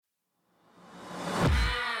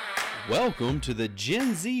Welcome to the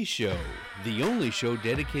Gen Z Show, the only show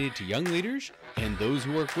dedicated to young leaders and those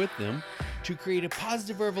who work with them to create a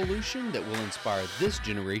positive revolution that will inspire this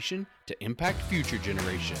generation to impact future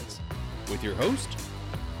generations. With your host,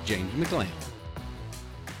 James McLam.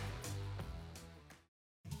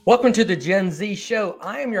 Welcome to the Gen Z Show.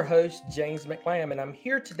 I am your host, James McLam, and I'm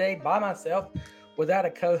here today by myself without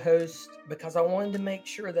a co-host because I wanted to make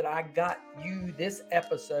sure that I got you this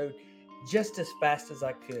episode just as fast as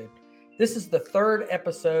I could. This is the third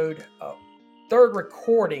episode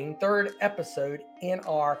in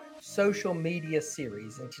our social media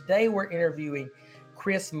series. And today we're interviewing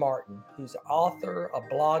Chris Martin, who's an author, a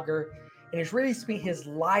blogger, and has really spent his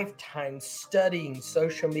lifetime studying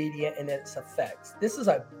social media and its effects. This is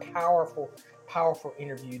a powerful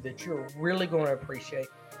interview that you're really going to appreciate.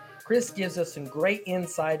 Chris gives us some great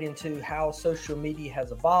insight into how social media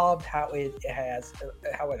has evolved, how it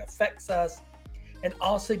affects us, and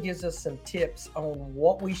also gives us some tips on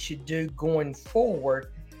what we should do going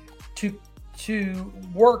forward to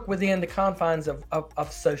work within the confines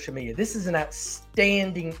of social media. This is an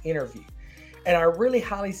outstanding interview. And I really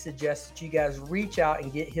highly suggest that you guys reach out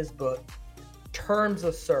and get his book, Terms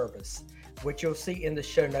of Service, which you'll see in the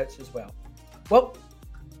show notes as well. Well,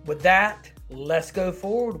 with that, let's go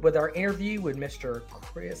forward with our interview with Mr.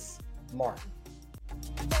 Chris Martin.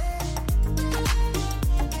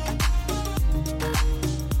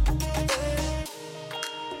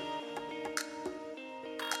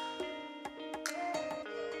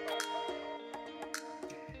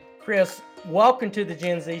 Chris, welcome to the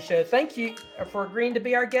Gen Z Show. Thank you for agreeing to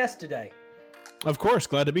be our guest today. Of course,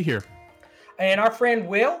 glad to be here. And our friend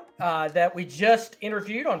Will, that we just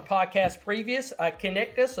interviewed on podcast previous,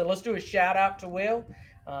 connected us. So let's do a shout out to Will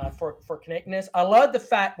for connecting us. I love the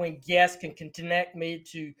fact when guests can connect me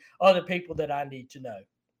to other people that I need to know.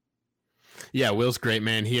 Yeah, Will's great,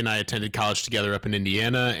 man. He and I attended college together up in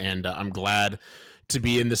Indiana, and I'm glad to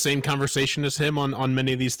be in the same conversation as him on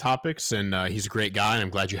many of these topics. And he's a great guy, and I'm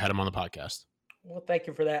glad you had him on the podcast. Well, thank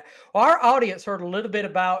you for that. Well, our audience heard a little bit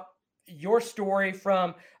about your story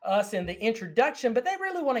from us in the introduction, but they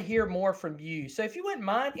really want to hear more from you. So if you wouldn't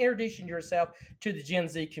mind introducing yourself to the Gen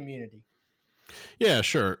Z community. Yeah,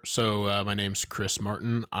 sure. So my name's Chris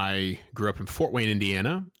Martin. I grew up in Fort Wayne,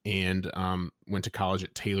 Indiana, and went to college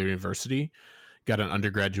at Taylor University. Got an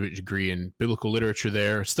undergraduate degree in biblical literature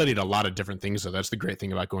there. Studied a lot of different things. So that's the great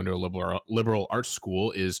thing about going to a liberal arts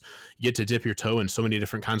school is you get to dip your toe in so many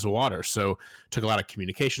different kinds of water. So took a lot of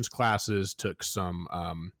communications classes, took some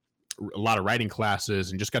a lot of writing classes,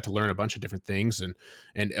 and just got to learn a bunch of different things.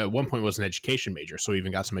 And at one point was an education major, so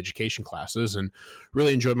even got some education classes, and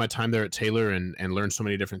really enjoyed my time there at Taylor and learned so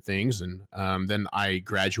many different things. And then I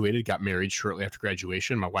graduated, got married shortly after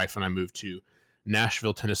graduation. My wife and I moved to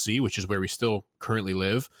Nashville, Tennessee, which is where we still currently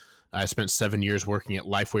live. I spent 7 years working at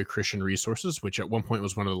Lifeway Christian Resources, which at one point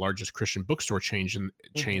was one of the largest Christian bookstore chains in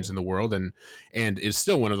the world, and is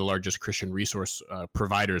still one of the largest Christian resource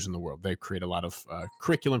providers in the world. They create a lot of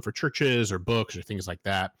curriculum for churches or books or things like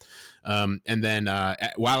that. And then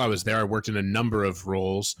while I was there, I worked in a number of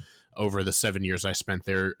roles over the 7 years I spent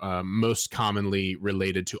there, most commonly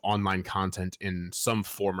related to online content in some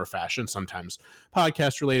form or fashion, sometimes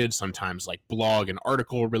podcast related, sometimes like blog and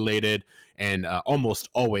article related, and almost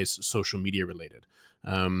always social media related.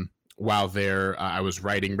 While there, I was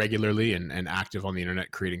writing regularly and active on the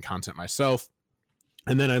internet, creating content myself.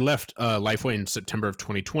 And then I left Lifeway in September of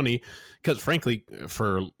 2020 because, frankly,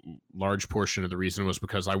 for a large portion of the reason was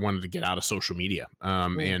because I wanted to get out of social media.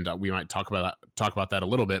 And we might talk about that a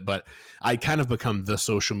little bit. But I kind of become the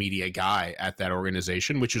social media guy at that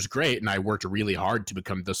organization, which is great. And I worked really hard to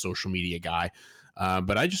become the social media guy.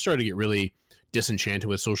 But I just started to get really disenchanted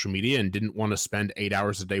with social media and didn't want to spend 8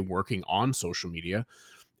 hours a day working on social media,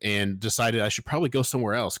 and decided I should probably go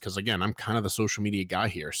somewhere else because, again, I'm kind of the social media guy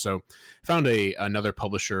here. So found another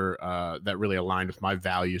publisher that really aligned with my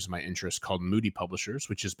values and my interests called Moody Publishers,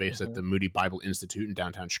 which is based at the Moody Bible Institute in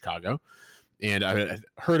downtown Chicago. And I had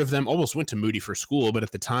heard of them, almost went to Moody for school, but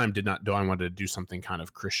at the time did not know I wanted to do something kind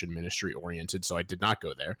of Christian ministry oriented, so I did not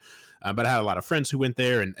go there. But I had a lot of friends who went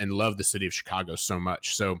there and loved the city of Chicago so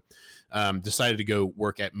much. So decided to go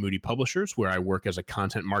work at Moody Publishers, where I work as a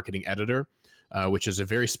content marketing editor, which is a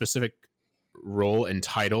very specific role and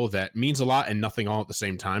title that means a lot and nothing all at the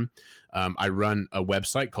same time. I run a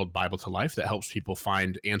website called Bible to Life that helps people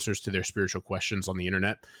find answers to their spiritual questions on the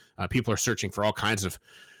internet. People are searching for all kinds of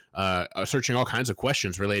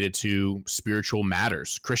questions related to spiritual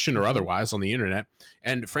matters, Christian or otherwise, on the internet.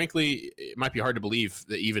 And frankly, it might be hard to believe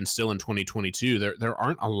that even still in 2022, there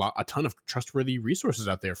aren't a ton of trustworthy resources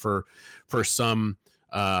out there for some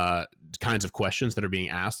kinds of questions that are being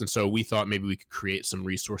asked. And so we thought maybe we could create some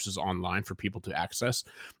resources online for people to access.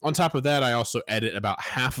 On top of that, I also edit about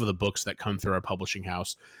half of the books that come through our publishing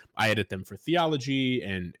house. I edit them for theology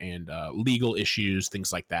and legal issues,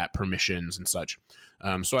 things like that, permissions and such.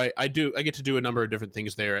 So I get to do a number of different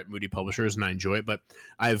things there at Moody Publishers, and I enjoy it. But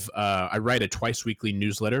I write a twice weekly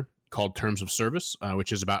newsletter called Terms of Service,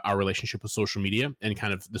 which is about our relationship with social media and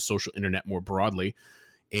kind of the social internet more broadly.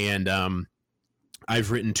 And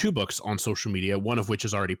I've written 2 books on social media, one of which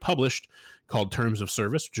is already published, called Terms of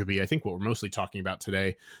Service, which would be, I think, what we're mostly talking about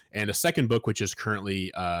today, and a second book, which is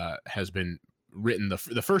currently has been written. The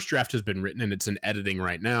first draft has been written, and it's in editing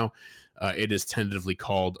right now. It is tentatively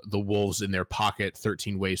called The Wolves in Their Pocket: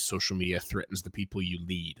 13 Ways Social Media Threatens the People You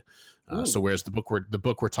Lead. So whereas the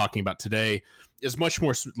book we're talking about today is much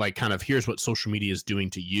more like kind of here's what social media is doing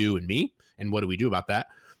to you and me, and what do we do about that.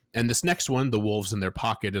 And this next one, The Wolves in Their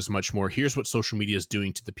Pocket, is much more here's what social media is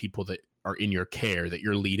doing to the people that are in your care, that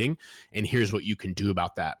you're leading, and here's what you can do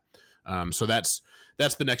about that. So that's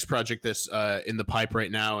the next project that's in the pipe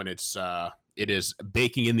right now, and it is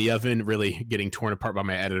baking in the oven, really getting torn apart by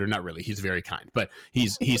my editor. Not really, he's very kind, but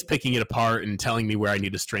he's picking it apart and telling me where I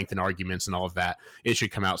need to strengthen arguments and all of that. It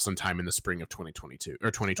should come out sometime in the spring of 2022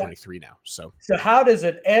 or 2023 now. So how does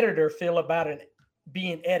an editor feel about it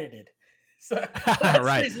being edited? So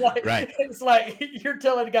right. It's like you're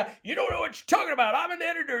telling the guy, you don't know what you're talking about. I'm an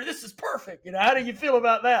editor. This is perfect. How do you feel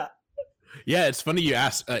about that? Yeah, it's funny you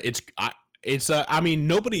ask. I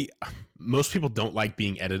mean, most people don't like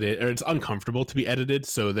being edited, or it's uncomfortable to be edited.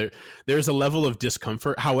 So there's a level of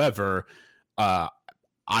discomfort. However,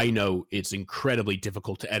 I know it's incredibly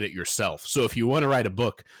difficult to edit yourself. So if you want to write a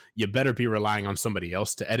book, you better be relying on somebody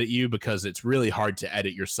else to edit you, because it's really hard to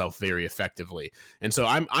edit yourself very effectively. And so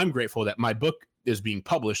I'm grateful that my book is being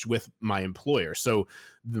published with my employer. So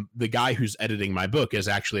the guy who's editing my book is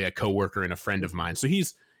actually a coworker and a friend of mine. So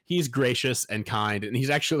he's gracious and kind, and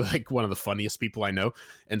he's actually like one of the funniest people I know.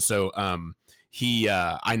 And so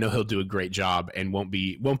I know he'll do a great job and won't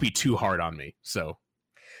be too hard on me. So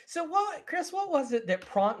Chris, what was it that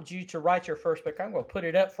prompted you to write your first book? I'm going to put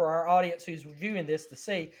it up for our audience who's viewing this to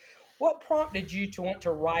see. What prompted you to want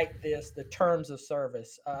to write this, the Terms of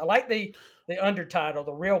Service? I like the undertitle,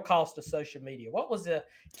 The Real Cost of Social Media. What was the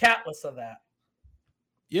catalyst of that?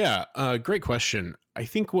 Yeah, great question. I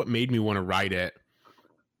think what made me want to write it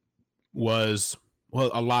was,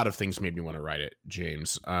 well, a lot of things made me want to write it,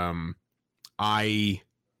 James. I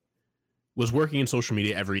was working in social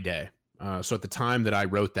media every day. So at the time that I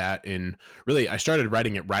wrote that, I started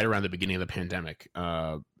writing it right around the beginning of the pandemic,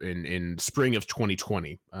 in spring of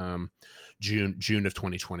 2020, June of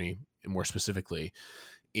 2020, more specifically.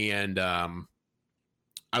 And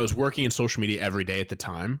I was working in social media every day at the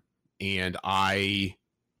time. And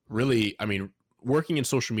working in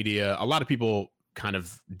social media, a lot of people kind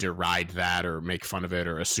of deride that or make fun of it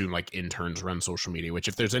or assume like interns run social media, which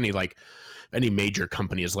if there's any major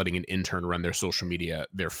company is letting an intern run their social media,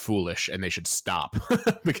 they're foolish and they should stop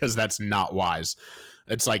because that's not wise.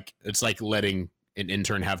 It's like letting an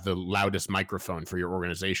intern have the loudest microphone for your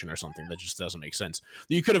organization or something. That just doesn't make sense.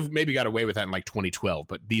 You could have maybe got away with that in like 2012,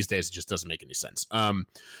 but these days it just doesn't make any sense.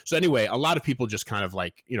 So anyway, a lot of people just kind of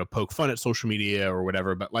like, poke fun at social media or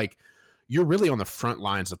whatever, but like, you're really on the front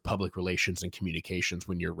lines of public relations and communications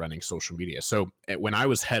when you're running social media. So when I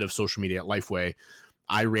was head of social media at Lifeway,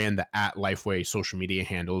 I ran the @Lifeway social media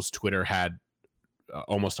handles. Twitter had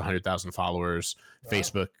almost 100,000 followers, wow.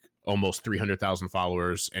 Facebook almost 300,000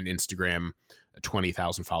 followers, and Instagram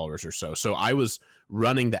 20,000 followers or so. So I was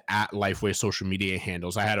running the @Lifeway social media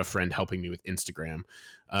handles. I had a friend helping me with Instagram.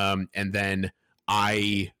 And then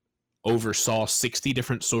I oversaw 60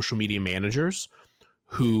 different social media managers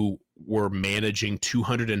who were managing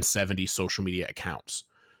 270 social media accounts.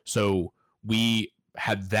 So we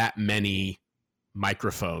had that many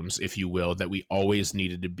microphones, if you will, that we always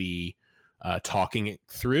needed to be talking it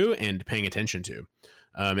through and paying attention to.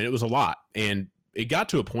 And it was a lot. And it got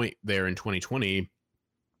to a point there in 2020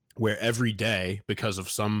 where every day, because of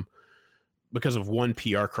one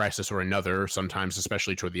PR crisis or another, sometimes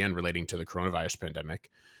especially toward the end relating to the coronavirus pandemic,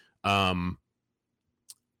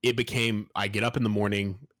 it became, I get up in the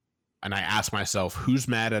morning and I ask myself, who's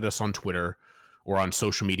mad at us on Twitter or on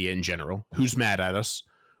social media in general? Who's mad at us?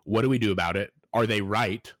 What do we do about it? Are they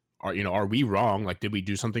right? Are we wrong? Like, did we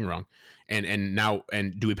do something wrong?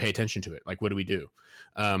 And do we pay attention to it? Like, what do we do?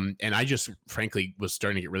 And I just frankly was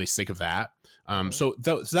starting to get really sick of that. So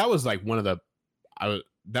that was like one of the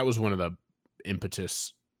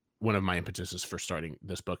one of my impetuses for starting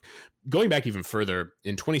this book. Going back even further,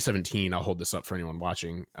 in 2017, I'll hold this up for anyone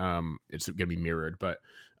watching. It's going to be mirrored, but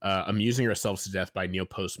Amusing Ourselves to Death by Neil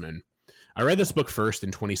Postman I read this book first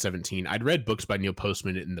in 2017. I'd read books by Neil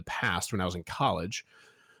Postman in the past when I was in college,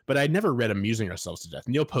 but I'd never read Amusing Ourselves to Death.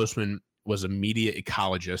 Neil Postman was a media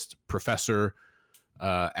ecologist, professor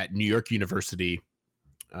at New York University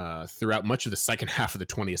throughout much of the second half of the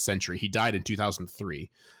 20th century. He died in 2003.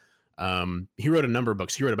 He wrote a number of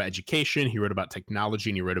books. He wrote about education, he wrote about technology,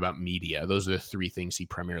 and he wrote about media. Those are the three things he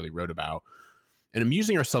primarily wrote about. And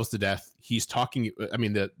Amusing Ourselves to Death, he's talking, I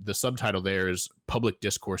mean, the subtitle there is Public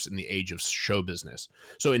Discourse in the Age of Show Business.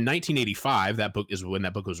 So in 1985, that book is when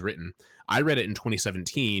that book was written. I read it in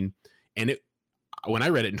 2017, and when I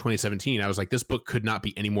read it in 2017, I was like, this book could not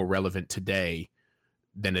be any more relevant today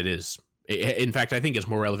than it is. In fact, I think it's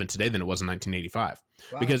more relevant today than it was in 1985.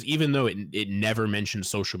 Wow. Because even though it never mentions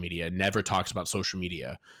social media, it never talks about social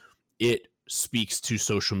media, it speaks to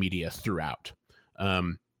social media throughout.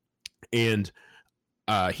 And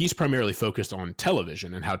he's primarily focused on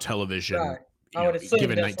television and how television. Right. I would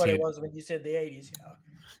assume that's what it was when you said the 80s.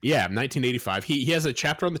 Yeah, 1985. He has a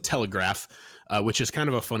chapter on the Telegraph, which is kind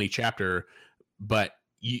of a funny chapter. But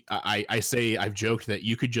I've joked that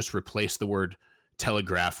you could just replace the word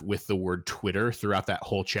telegraph with the word Twitter throughout that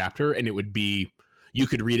whole chapter, and it would be, you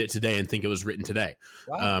could read it today and think it was written today.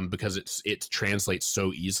 Wow. Because it translates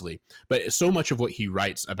so easily. But so much of what he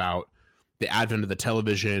writes about the advent of the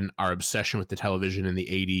television, our obsession with the television in the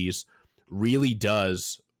 80s, really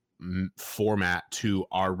does format to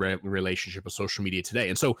our relationship with social media today.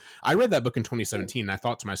 And so I read that book in 2017, and I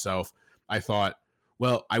thought to myself,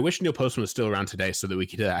 well, I wish Neil Postman was still around today so that we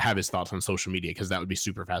could have his thoughts on social media, because that would be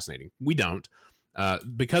super fascinating. We don't.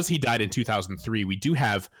 Because he died in 2003, we do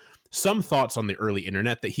have some thoughts on the early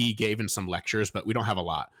internet that he gave in some lectures, but we don't have a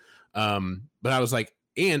lot. But I was like,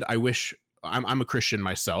 and I wish, I'm a Christian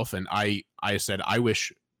myself, and I said, I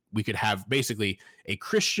wish we could have basically a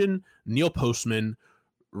Christian Neil Postman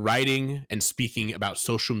writing and speaking about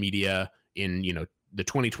social media in, the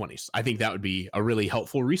 2020s. I think that would be a really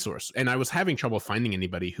helpful resource. And I was having trouble finding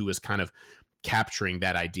anybody who was kind of capturing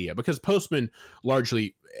that idea, because Postman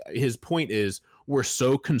largely, his point is, we're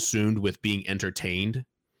so consumed with being entertained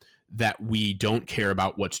that we don't care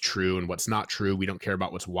about what's true and what's not true. We don't care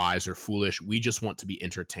about what's wise or foolish. We just want to be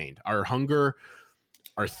entertained. Our hunger,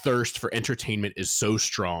 our thirst for entertainment is so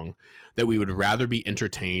strong that we would rather be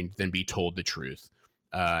entertained than be told the truth.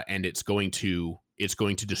 And it's going to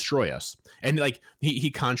destroy us. And like he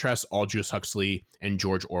contrasts Aldous Huxley and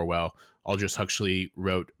George Orwell. Aldous Huxley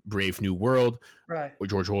wrote Brave New World, right? Or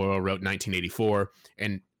George Orwell wrote 1984,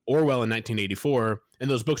 and Orwell in 1984, and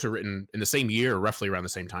those books are written in the same year, roughly around the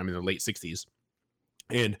same time, in the late 60s.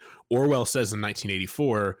 And Orwell says in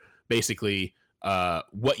 1984, basically,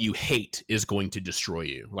 what you hate is going to destroy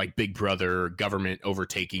you, like Big Brother, government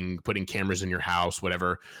overtaking, putting cameras in your house,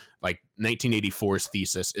 whatever. Like 1984's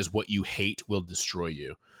thesis is what you hate will destroy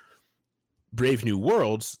you. Brave New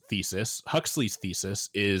World's thesis, Huxley's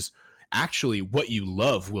thesis, is actually what you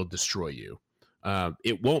love will destroy you.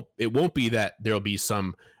 It won't be that there'll be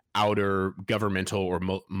some outer governmental or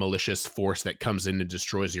malicious force that comes in and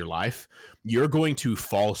destroys your life. You're going to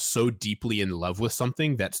fall so deeply in love with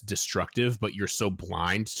something that's destructive, but you're so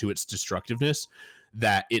blind to its destructiveness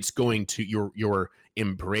that it's going to your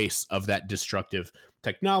embrace of that destructive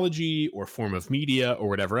technology or form of media or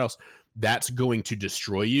whatever else, that's going to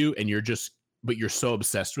destroy you. And but you're so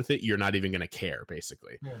obsessed with it, you're not even going to care,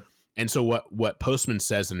 basically. Yeah. And so what Postman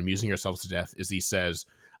says in Amusing Ourselves to Death is, he says,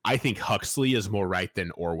 I think Huxley is more right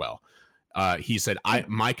than Orwell. He said,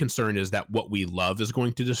 my concern is that what we love is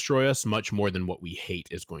going to destroy us much more than what we hate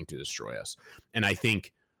is going to destroy us. And I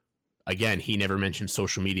think, again, he never mentioned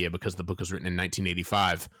social media because the book was written in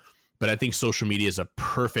 1985. But I think social media is a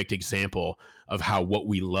perfect example of how what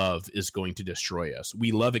we love is going to destroy us.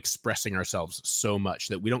 We love expressing ourselves so much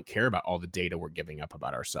that we don't care about all the data we're giving up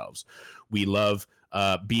about ourselves. We love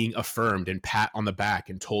being affirmed and pat on the back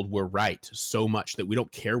and told we're right so much that we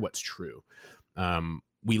don't care what's true.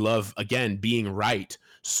 We love, again, being right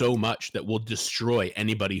so much that we'll destroy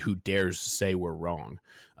anybody who dares say we're wrong.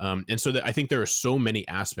 And so I think there are so many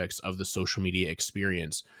aspects of the social media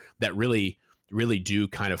experience that really do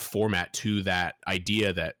kind of format to that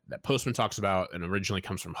idea that Postman talks about and originally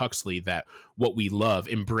comes from Huxley, that what we love,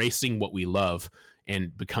 embracing what we love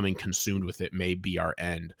and becoming consumed with it may be our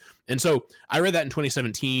end. And so I read that in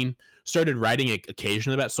 2017, started writing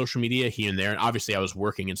occasionally about social media here and there. And obviously I was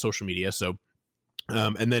working in social media. So,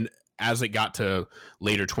 and then as it got to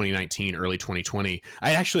later 2019, early 2020,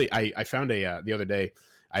 I found the other day,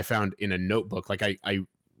 I found in a notebook, like I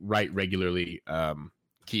write regularly,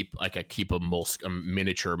 keep a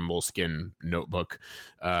miniature moleskin notebook.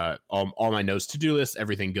 All my notes, to-do lists,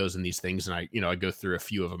 everything goes in these things. And I go through a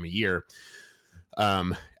few of them a year.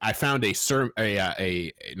 I found a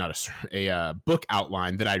book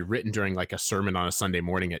outline that I'd written during like a sermon on a Sunday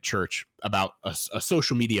morning at church about a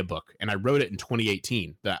social media book, and I wrote it in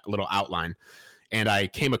 2018. That little outline, and I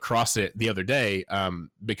came across it the other day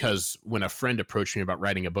because when a friend approached me about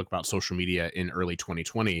writing a book about social media in early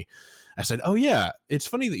 2020, I said, "Oh yeah, it's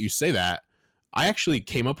funny that you say that. I actually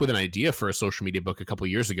came up with an idea for a social media book a couple of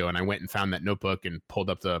years ago, and I went and found that notebook and pulled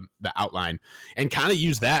up the outline and kind of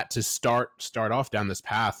used that to start off down this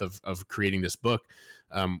path of creating this book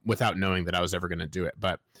without knowing that I was ever going to do it.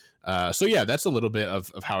 But so yeah, that's a little bit of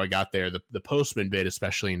how I got there. The Postman bit,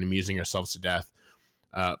 especially in Amusing Ourselves to Death,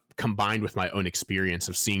 combined with my own experience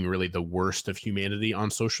of seeing really the worst of humanity on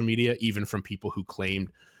social media, even from people who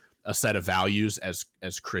claimed a set of values as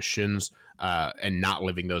Christians and not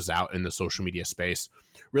living those out in the social media space,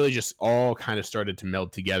 really just all kind of started to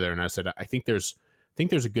meld together. And I said, I think there's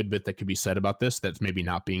a good bit that could be said about this that's maybe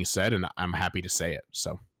not being said, and I'm happy to say it.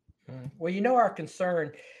 So, well, our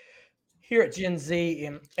concern here at Gen Z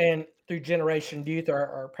and through Generation Youth,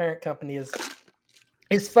 our parent company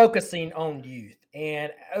is focusing on youth.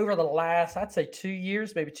 And over the last, I'd say 2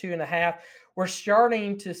 years, maybe 2.5, we're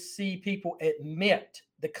starting to see people admit,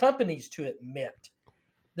 the companies to admit,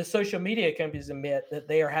 the social media companies admit that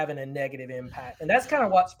they are having a negative impact. And that's kind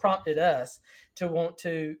of what's prompted us to want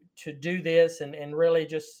to do this and really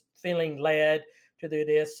just feeling led to do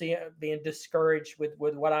this, being discouraged with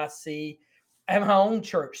what I see at my own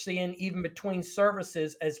church, seeing even between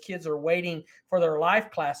services as kids are waiting for their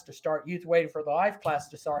life class to start, youth waiting for the life class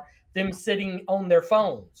to start, them sitting on their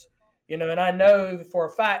phones, and I know for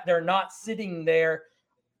a fact they're not sitting there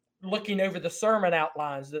looking over the sermon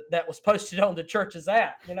outlines that was posted on the church's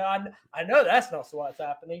app. I know that's not what's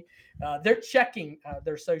happening. They're checking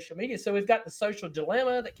their social media. So we've got the social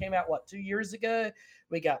dilemma that came out 2 years ago.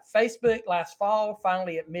 We got Facebook last fall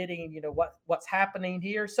finally admitting what's happening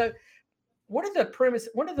here. So one of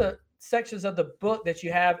the sections of the book that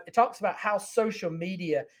you have, it talks about how social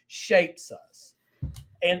media shapes us.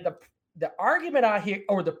 And the argument I hear,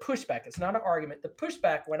 or the pushback, it's not an argument, the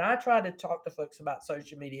pushback when I try to talk to folks about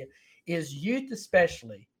social media is youth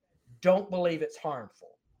especially don't believe it's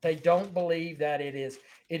harmful. They don't believe that it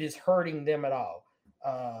is hurting them at all.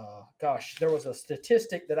 Gosh, there was a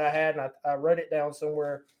statistic that I had, and I wrote it down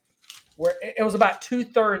somewhere, where it was about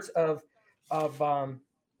 2/3 of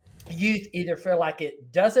youth either feel like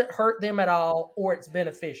it doesn't hurt them at all or it's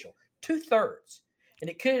beneficial. 2/3.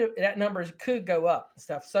 And that number could go up and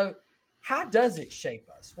stuff. So how does it shape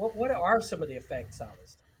us? What are some of the effects of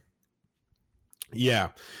it? Yeah,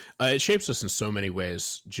 it shapes us in so many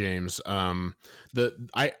ways, James. I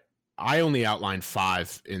only outlined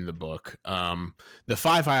 5 in the book. The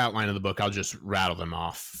 5 I outlined in the book, I'll just rattle them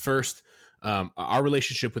off. First, our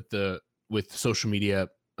relationship with social media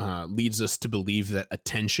leads us to believe that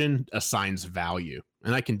attention assigns value.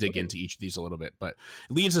 And I can dig into each of these a little bit, but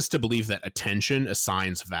it leads us to believe that attention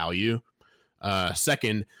assigns value.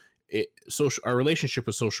 Second, our relationship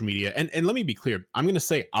with social media, and let me be clear, I'm going to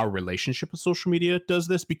say our relationship with social media does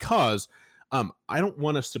this because I don't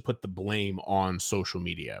want us to put the blame on social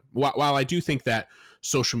media. While I do think that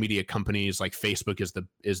social media companies like Facebook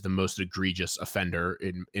is the most egregious offender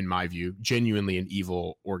in my view, genuinely an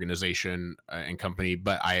evil organization and company,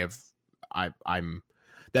 but I'm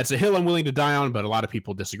that's a hill I'm willing to die on, but a lot of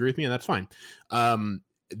people disagree with me, and that's fine.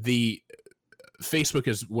 The Facebook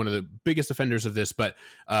is one of the biggest offenders of this, but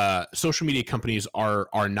social media companies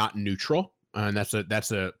are not neutral. And that's a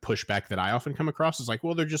pushback that I often come across. Is like,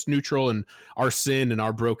 well, they're just neutral, and our sin and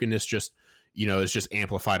our brokenness just, is just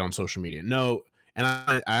amplified on social media. No, and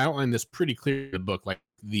I outline this pretty clearly in the book. Like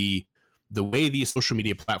the way these social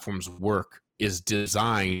media platforms work is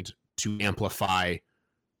designed to amplify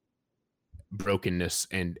brokenness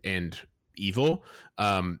and evil.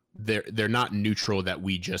 They're not neutral that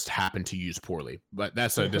we just happen to use poorly, but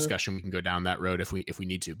that's a discussion. We can go down that road if we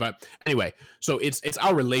need to. But anyway, so it's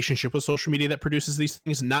our relationship with social media that produces these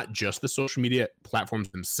things, not just the social media platforms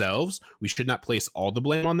themselves. We should not place all the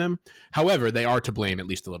blame on them. However, they are to blame at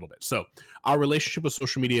least a little bit. So our relationship with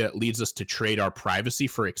social media leads us to trade our privacy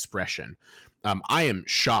for expression. I am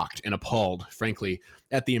shocked and appalled, frankly,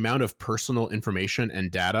 at the amount of personal information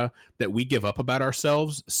and data that we give up about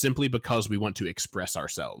ourselves simply because we want to express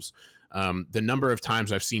ourselves. The number of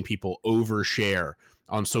times I've seen people overshare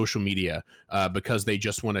on social media because they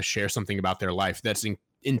just want to share something about their life that's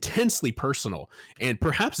intensely personal and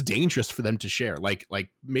perhaps dangerous for them to share, like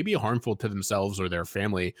maybe harmful to themselves or their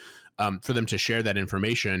family, for them to share that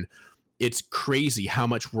information. It's crazy how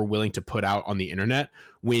much we're willing to put out on the internet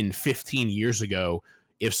when 15 years ago,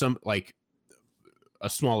 if a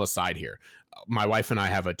small aside here, my wife and I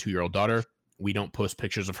have a 2-year-old daughter. we don't post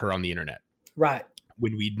pictures of her on the internet. Right.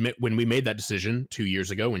 When we made that decision 2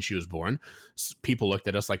 years ago when she was born, people looked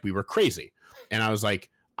at us like we were crazy. And I was like,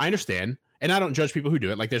 I understand. And I don't judge people who do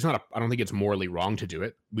it. Like, I don't think it's morally wrong to do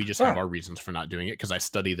it. We just have our reasons for not doing it, because I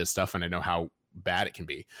study this stuff and I know how bad it can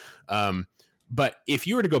be. But if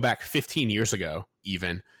you were to go back 15 years ago,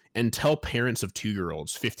 even, and tell parents of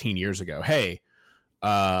 2-year-olds 15 years ago, hey,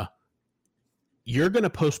 you're going to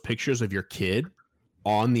post pictures of your kid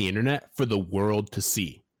on the internet for the world to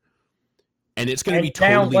see. And it's going to be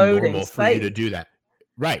totally normal for you to do that.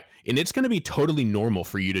 Right. And it's going to be totally normal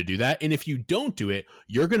for you to do that. And if you don't do it,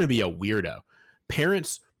 you're going to be a weirdo.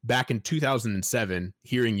 Parents back in 2007,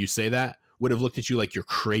 hearing you say that, would have looked at you like you're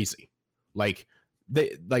crazy.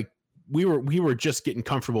 We were just getting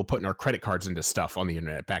comfortable putting our credit cards into stuff on the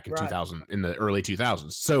internet back in 2000, in the early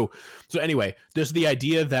 2000s. So anyway, there's the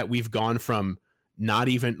idea that we've gone from not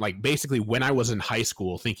even, like, basically when I was in high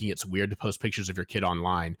school thinking it's weird to post pictures of your kid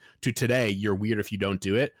online, to today, you're weird if you don't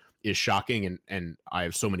do it, is shocking. And I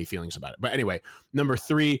have so many feelings about it. But anyway, number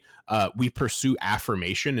 3, we pursue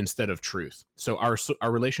affirmation instead of truth. So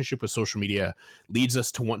our relationship with social media leads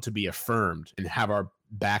us to want to be affirmed and have our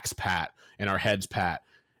backs pat and our heads pat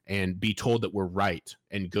and be told that we're right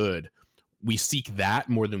and good. We seek that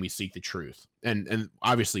more than we seek the truth. And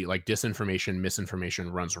obviously, like, disinformation,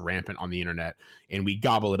 misinformation runs rampant on the internet, and we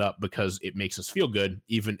gobble it up because it makes us feel good.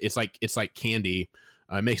 Even it's like candy.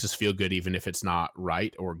 It makes us feel good even if it's not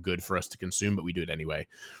right or good for us to consume, but we do it anyway.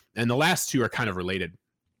 And the last two are kind of related.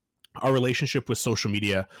 Our relationship with social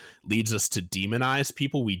media leads us to demonize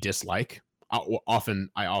people we dislike. I often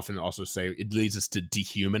also say it leads us to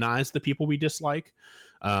dehumanize the people we dislike.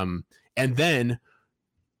 And then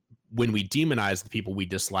when we demonize the people we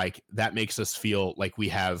dislike, that makes us feel like we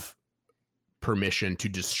have permission to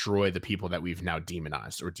destroy the people that we've now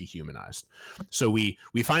demonized or dehumanized. So we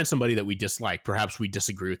find somebody that we dislike. Perhaps we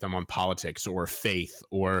disagree with them on politics or faith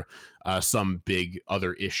or some big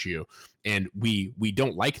other issue, and we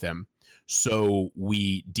don't like them. So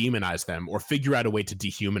we demonize them or figure out a way to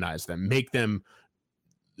dehumanize them, make them,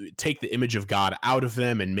 take the image of God out of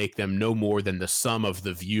them and make them no more than the sum of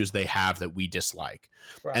the views they have that we dislike.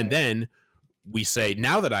 Right. And then we say,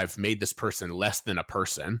 now that I've made this person less than a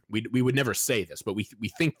person, we would never say this, but we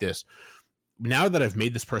think this, now that I've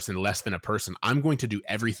made this person less than a person, I'm going to do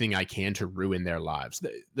everything I can to ruin their lives.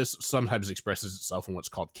 This sometimes expresses itself in what's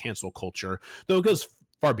called cancel culture, though it goes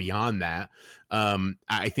far beyond that.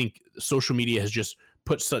 I think social media has just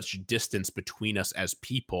put such distance between us as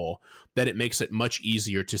people that it makes it much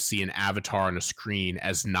easier to see an avatar on a screen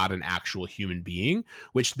as not an actual human being,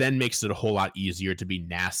 which then makes it a whole lot easier to be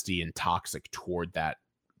nasty and toxic toward that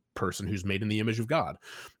person who's made in the image of God.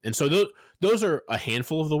 And so those are a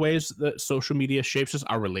handful of the ways that social media shapes us.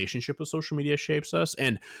 Our relationship with social media shapes us.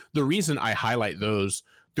 And the reason I highlight those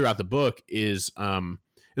throughout the book is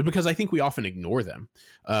because I think we often ignore them.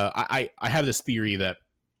 I have this theory that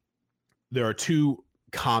there are two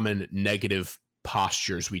common negative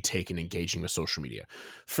postures we take in engaging with social media.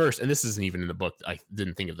 First, and this isn't even in the book, I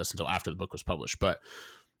didn't think of this until after the book was published, but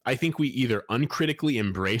I think we either uncritically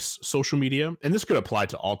embrace social media, and this could apply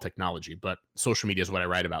to all technology, but social media is what I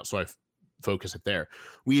write about, so I focus it there.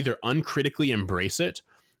 We either uncritically embrace it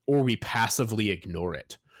or we passively ignore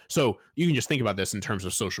it. So you can just think about this in terms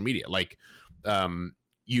of social media. Like,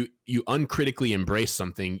 you uncritically embrace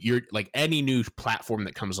something. You're like, any new platform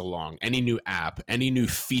that comes along, any new app, any new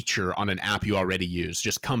feature on an app you already use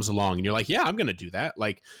just comes along and you're like, yeah, I'm going to do that.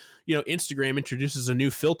 Like, you know, Instagram introduces a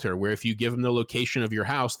new filter where if you give them the location of your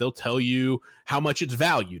house, they'll tell you how much it's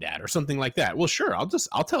valued at or something like that. Well, sure, I'll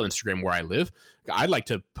tell Instagram where I live. I'd like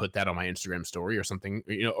to put that on my Instagram story or something,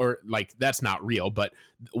 you know, or like, that's not real, but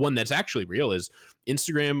one that's actually real is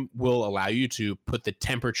Instagram will allow you to put the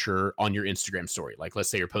temperature on your Instagram story. Like,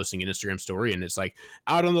 let's say you're posting an Instagram story and it's like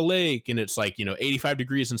out on the lake and it's like, you know, 85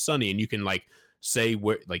 degrees and sunny, and you can like say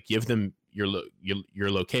where, like, give them your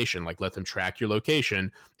location, like let them track your location,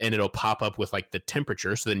 and it'll pop up with like the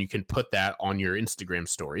temperature. So then you can put that on your Instagram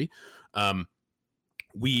story.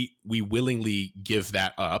 We willingly give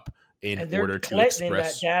that up in order to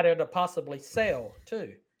express that data to possibly sell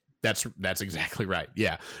too. That's exactly right.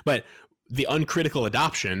 Yeah. But the uncritical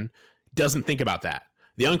adoption doesn't think about that.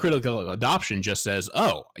 The uncritical adoption just says,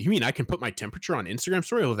 oh, you mean I can put my temperature on Instagram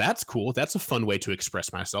story? Well, that's cool. That's a fun way to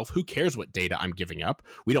express myself. Who cares what data I'm giving up?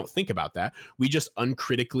 We don't think about that. We just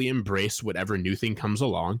uncritically embrace whatever new thing comes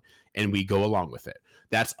along and we go along with it.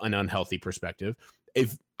 That's an unhealthy perspective.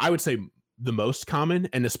 If I would say the most common,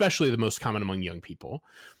 and especially the most common among young people,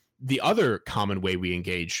 the other common way we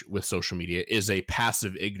engage with social media is a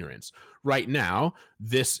passive ignorance. Right now,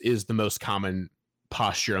 this is the most common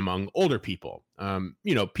posture among older people.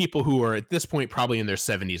 People who are at this point probably in their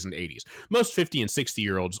 70s and 80s. Most 50 and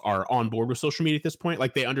 60-year-olds are on board with social media at this point.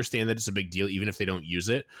 Like, they understand that it's a big deal, even if they don't use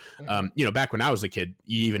it. Back when I was a kid,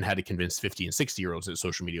 you even had to convince 50 and 60-year-olds that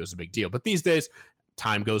social media was a big deal. But these days,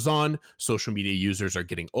 time goes on, social media users are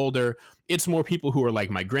getting older. It's more people who are like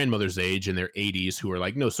my grandmother's age in their 80s who are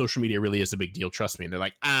like, no, social media really is a big deal. Trust me. And they're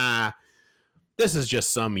like, this is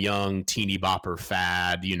just some young teeny bopper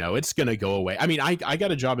fad. It's going to go away. I mean, I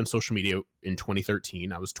got a job in social media in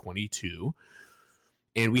 2013. I was 22.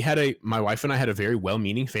 And my wife and I had a very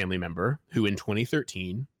well-meaning family member who in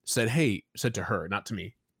 2013 said to her, not to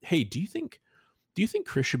me, hey, do you think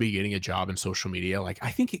Chris should be getting a job in social media? Like, I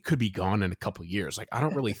think it could be gone in a couple of years. Like, I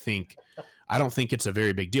don't think it's a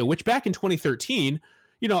very big deal, which back in 2013,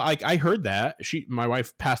 I heard that my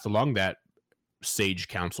wife passed along that sage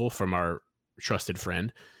counsel from our trusted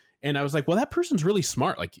friend. And I was like, well, that person's really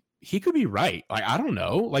smart. Like, he could be right. Like, I don't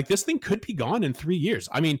know. Like, this thing could be gone in 3 years.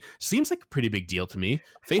 I mean, seems like a pretty big deal to me.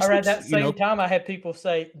 Facebook. Around that same time, I had people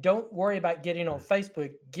say, don't worry about getting on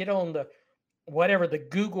Facebook. Get on whatever the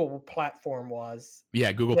Google platform was.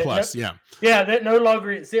 Yeah, Google Plus. Yeah, that no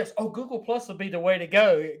longer exists. Oh, Google Plus will be the way to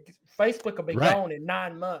go. Facebook will be gone in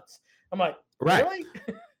 9 months. I'm like, really?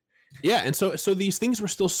 Yeah, and so these things were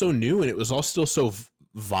still so new, and it was all still so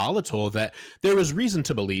volatile that there was reason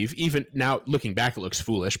to believe, even now looking back, it looks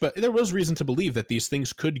foolish, but there was reason to believe that these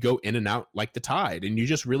things could go in and out like the tide, and you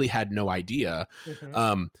just really had no idea.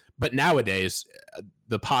 But nowadays,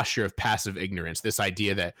 the posture of passive ignorance, this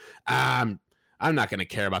idea that I'm not going to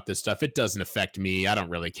care about this stuff, it doesn't affect me, I don't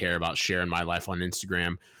really care about sharing my life on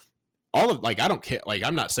Instagram, I don't care. Like,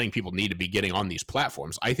 I'm not saying people need to be getting on these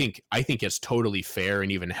platforms. I think it's totally fair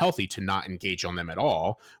and even healthy to not engage on them at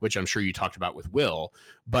all, which I'm sure you talked about with Will.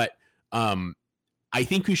 But I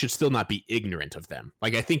think we should still not be ignorant of them.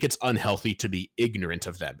 Like, I think it's unhealthy to be ignorant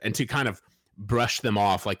of them and to kind of brush them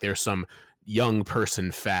off like they're some young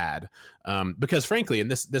person fad. Because frankly,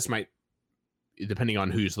 and this might, depending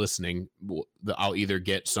on who's listening, I'll either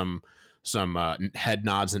get some head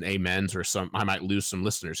nods and amens, or I might lose some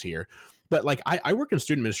listeners here. But like, I work in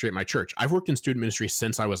student ministry at my church. I've worked in student ministry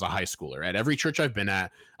since I was a high schooler. At every church I've been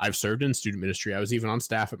at, I've served in student ministry. I was even on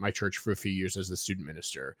staff at my church for a few years as the student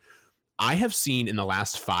minister. I have seen in the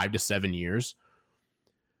last 5 to 7 years,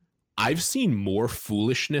 I've seen more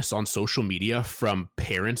foolishness on social media from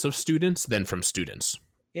parents of students than from students.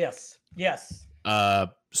 Yes.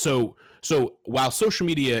 So while social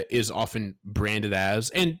media is often branded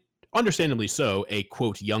as, and understandably so, a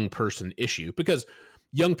quote young person issue, because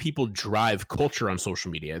young people drive culture on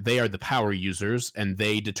social media. They are the power users, and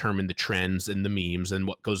they determine the trends and the memes and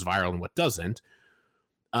what goes viral and what doesn't.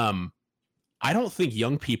 I don't think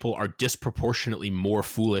young people are disproportionately more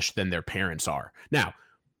foolish than their parents are. Now,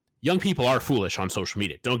 young people are foolish on social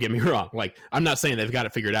media. Don't get me wrong. Like, I'm not saying they've got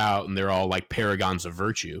it figured out and they're all like paragons of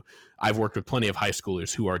virtue. I've worked with plenty of high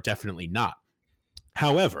schoolers who are definitely not.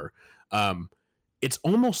 However, it's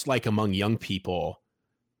almost like among young people,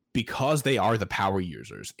 because they are the power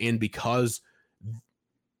users and because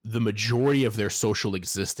the majority of their social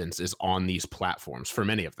existence is on these platforms for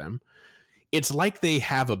many of them, it's like they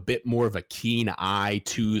have a bit more of a keen eye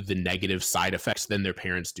to the negative side effects than their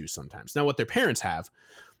parents do sometimes. Now, what their parents have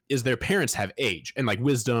is their parents have age and like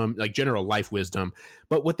wisdom, like general life wisdom.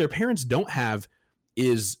 But what their parents don't have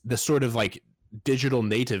is the sort of like digital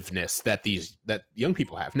nativeness that young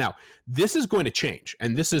people have. Now, this is going to change.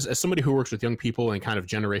 And this is, as somebody who works with young people and kind of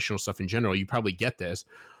generational stuff in general, you probably get this.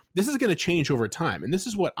 This is going to change over time. And this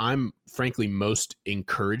is what I'm frankly most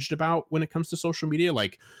encouraged about when it comes to social media.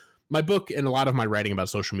 Like, my book and a lot of my writing about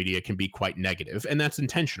social media can be quite negative, and that's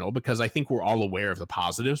intentional because I think we're all aware of the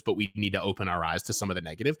positives, but we need to open our eyes to some of the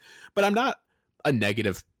negative. But I'm not a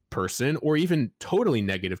negative person or even totally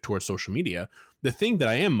negative towards social media. The thing that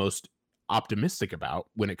I am most optimistic about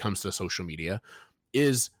when it comes to social media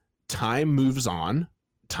is time moves on,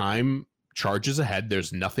 time charges ahead.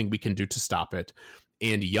 There's nothing we can do to stop it.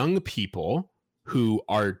 And young people who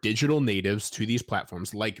are digital natives to these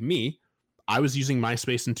platforms, like me, I was using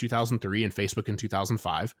MySpace in 2003 and Facebook in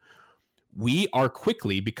 2005. We are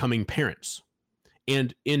quickly becoming parents.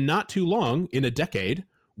 And in not too long, in a decade,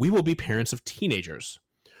 we will be parents of teenagers,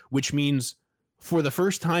 which means for the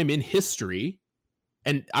first time in history,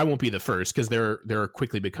 and I won't be the first because they're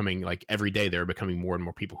quickly becoming, like every day, there are becoming more and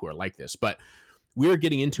more people who are like this. But we're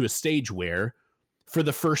getting into a stage where for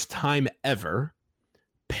the first time ever,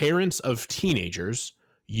 parents of teenagers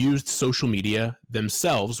used social media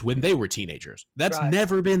themselves when they were teenagers. That's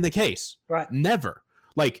never been the case. Right. Never.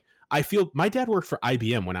 Like, I feel my dad worked for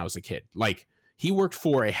IBM when I was a kid. Like, he worked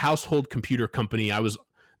for a household computer company. I was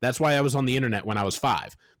That's why I was on the internet when I was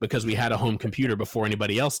 5, because we had a home computer before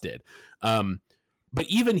anybody else did. But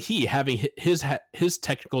even he, having his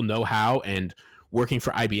technical know-how and working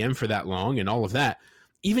for IBM for that long and all of that,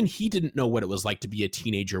 even he didn't know what it was like to be a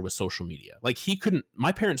teenager with social media. Like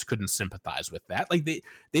my parents couldn't sympathize with that. Like they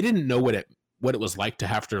didn't know what it was like to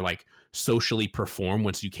have to like socially perform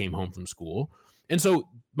once you came home from school. And so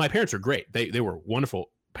my parents are great. They were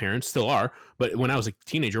wonderful parents, still are. But when I was a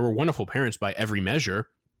teenager, were wonderful parents by every measure.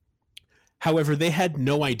 However, they had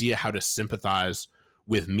no idea how to sympathize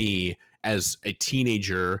with me as a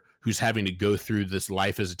teenager who's having to go through this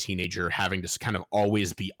life as a teenager, having to kind of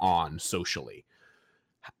always be on socially.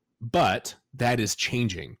 But that is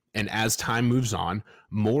changing. And as time moves on,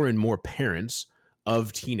 more and more parents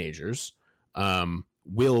of teenagers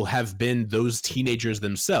will have been those teenagers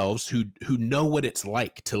themselves who know what it's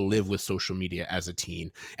like to live with social media as a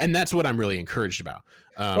teen. And that's what I'm really encouraged about.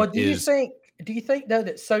 Well, do you think though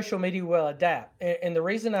that social media will adapt? And the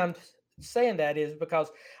reason I'm saying that is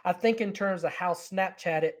because I think in terms of how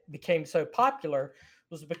Snapchat became so popular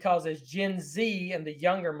was because as Gen Z and the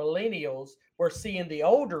younger millennials were seeing the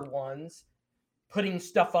older ones putting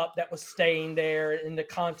stuff up that was staying there and the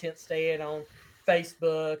content staying on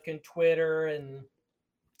Facebook and Twitter and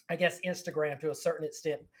I guess Instagram to a certain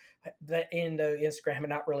extent. That Instagram had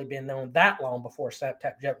not really been known that long before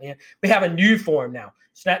Snapchat jumped in. We have a new form now.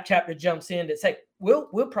 Snapchat that jumps in that say,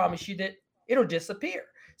 we'll promise you that it'll disappear.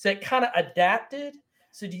 So it kind of adapted.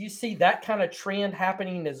 So do you see that kind of trend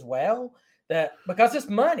happening as well? That because it's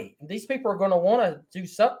money, these people are going to want to do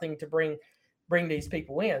something to bring these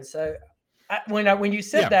people in. So when you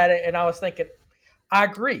said that, and I was thinking, I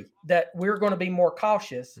agree that we're going to be more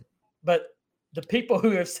cautious, but the people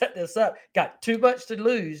who have set this up got too much to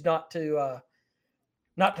lose not to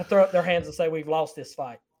throw up their hands and say we've lost this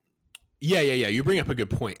fight. Yeah. You bring up a good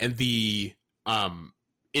point. And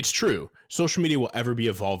it's true. Social media will ever be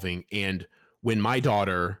evolving. And when my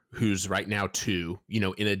daughter, who's right now 2,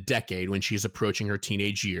 in a decade, when she's approaching her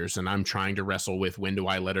teenage years, and I'm trying to wrestle with when do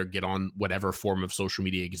I let her get on whatever form of social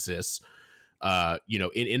media exists,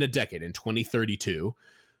 in a decade, in 2032,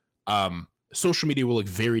 social media will look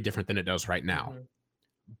very different than it does right now. Mm-hmm.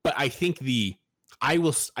 But I think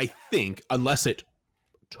unless it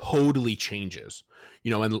totally changes,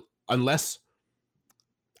 and unless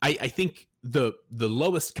I think the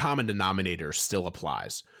lowest common denominator still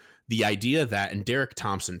applies. The idea that, and Derek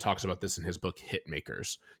Thompson talks about this in his book,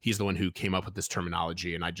 Hitmakers. He's the one who came up with this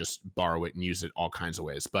terminology, and I just borrow it and use it all kinds of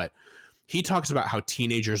ways. But he talks about how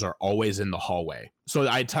teenagers are always in the hallway. So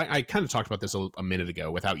I kind of talked about this a minute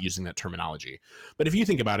ago without using that terminology. But if you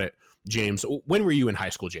think about it, James, when were you in high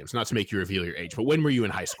school, James? Not to make you reveal your age, but when were you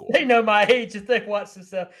in high school? They know my age if they watch this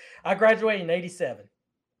stuff. I graduated in 87.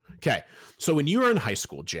 Okay. So when you were in high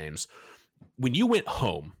school, James, when you went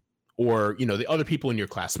home, or, the other people in your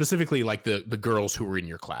class, specifically like the girls who were in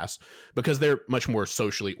your class, because they're much more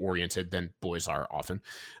socially oriented than boys are often.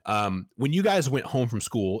 When you guys went home from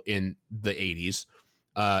school in the 80s,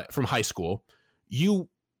 from high school, you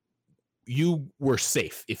were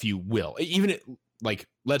safe, if you will. Even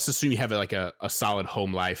let's assume you have a solid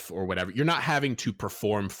home life or whatever. You're not having to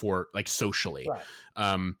perform for socially. Right.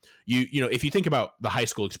 If you think about the high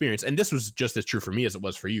school experience, and this was just as true for me as it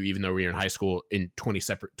was for you, even though we were in high school in 20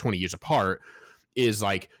 years apart, is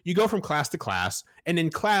you go from class to class, and in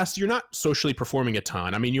class, you're not socially performing a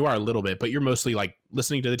ton. I mean, you are a little bit, but you're mostly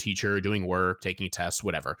listening to the teacher, doing work, taking tests,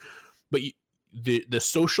 whatever. But the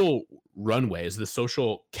social runways, the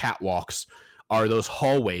social catwalks are those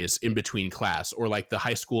hallways in between class, or the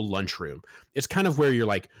high school lunchroom. It's kind of where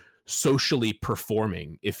you're socially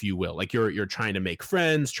performing, if you will. You're trying to make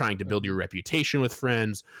friends, trying to build your reputation with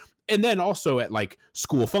friends. And then also at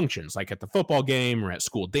school functions, at the football game or at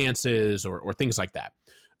school dances or things like that.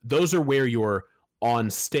 Those are where you're on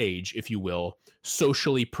stage, if you will,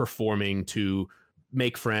 socially performing to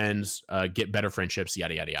make friends, get better friendships,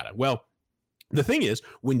 yada, yada, yada. Well, the thing is,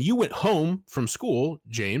 when you went home from school,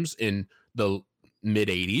 James, in the mid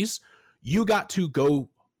 80s, you got to go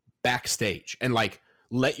backstage and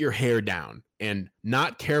let your hair down and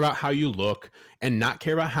not care about how you look and not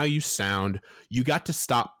care about how you sound. You got to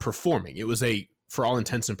stop performing. It was for all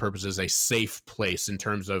intents and purposes, a safe place in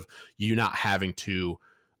terms of you not having to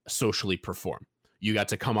socially perform. You got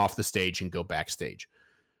to come off the stage and go backstage.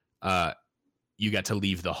 You got to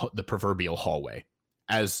leave the proverbial hallway.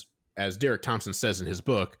 As Derek Thompson says in his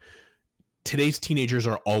book, today's teenagers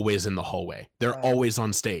are always in the hallway. They're always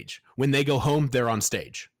on stage. When they go home, they're on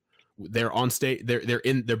stage. They're on stage.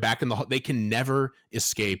 They're back in the hall. They can never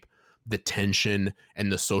escape the tension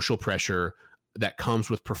and the social pressure that comes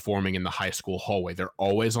with performing in the high school hallway. They're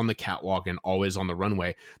always on the catwalk and always on the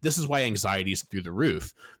runway. This is why anxiety is through the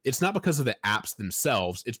roof. It's not because of the apps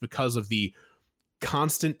themselves. It's because of the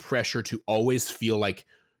constant pressure to always feel like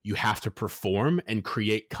you have to perform and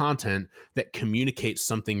create content that communicates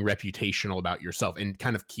something reputational about yourself and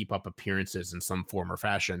kind of keep up appearances in some form or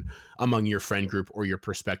fashion among your friend group or your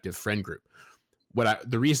prospective friend group.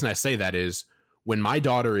 The reason I say that is when my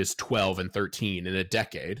daughter is 12 and 13 in a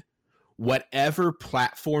decade, whatever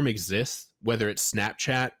platform exists, whether it's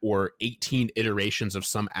Snapchat or 18 iterations of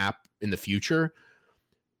some app in the future,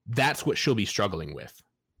 that's what she'll be struggling with.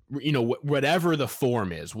 You know, whatever the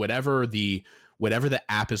form is, whatever the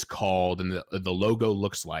app is called and the logo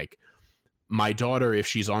looks like, my daughter, if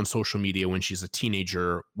she's on social media when she's a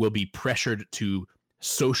teenager, will be pressured to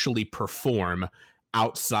socially perform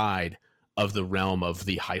outside of the realm of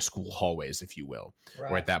the high school hallways, if you will,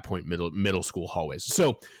 right. Or at that point, middle school hallways.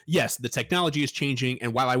 So yes, the technology is changing.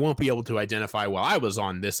 And while I won't be able to identify, well, I was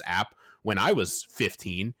on this app when I was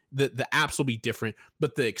 15, the apps will be different,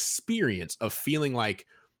 but the experience of feeling like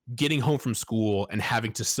getting home from school and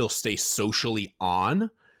having to still stay socially on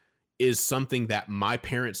is something that my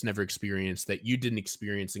parents never experienced, that you didn't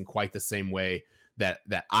experience in quite the same way that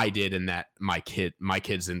I did, and that my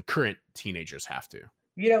kids and current teenagers have to.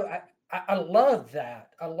 You know, I love that.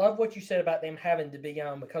 I love what you said about them having to be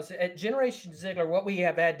on, because at Generation Ziegler, what we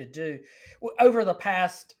have had to do over the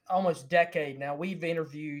past almost decade now, we've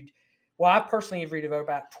interviewed, well, I personally interviewed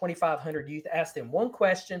about 2,500 youth, asked them one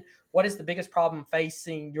question: what is the biggest problem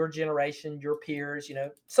facing your generation, your peers, you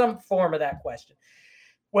know, some form of that question,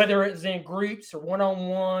 whether it's in groups or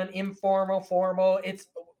one-on-one, informal, formal. It's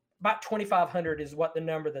about 2,500 is what the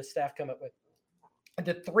number the staff come up with.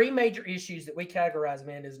 The three major issues that we categorize them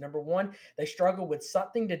in is, number one, they struggle with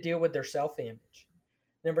something to deal with their self-image.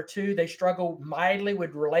 Number two, they struggle mightily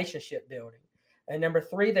with relationship building. And number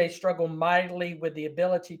three, they struggle mightily with the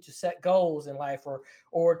ability to set goals in life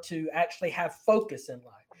or to actually have focus in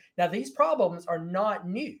life. Now, these problems are not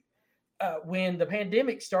new. When the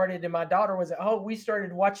pandemic started and my daughter was at home, we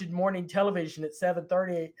started watching morning television at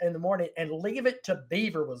 7:30 in the morning, and Leave It to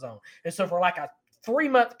Beaver was on. And so for like a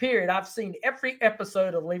 3-month period, I've seen every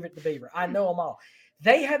episode of Leave It to Beaver. I know them all.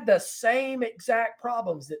 They had the same exact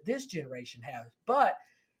problems that this generation has, but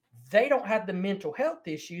they don't have the mental health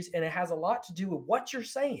issues, and it has a lot to do with what you're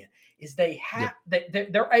saying. Is they have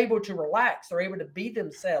they're able to relax, they're able to be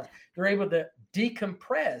themselves, they're able to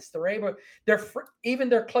decompress, even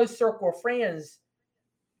their close circle of friends.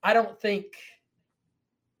 I don't think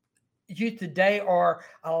youth today are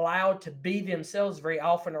allowed to be themselves very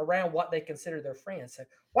often around what they consider their friends. So,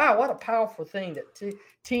 wow, what a powerful thing that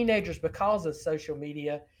teenagers, because of social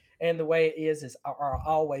media and the way it is are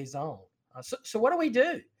always on. So what do we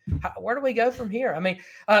do? Where do we go from here? I mean,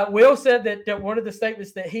 Will said that one of the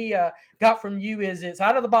statements that he got from you is it's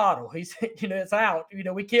out of the bottle. He said, it's out.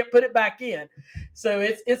 We can't put it back in. So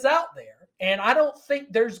it's out there. And I don't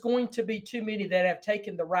think there's going to be too many that have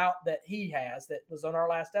taken the route that he has, that was on our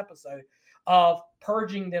last episode, of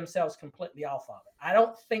purging themselves completely off of it. I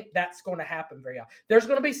don't think that's going to happen very often. There's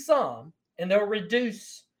going to be some, and they'll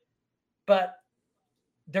reduce, but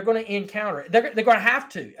they're going to encounter it. They're going to have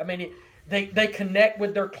to. I mean, they connect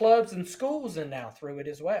with their clubs and schools and now through it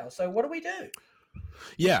as well. So what do we do?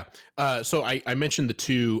 Yeah. So I mentioned the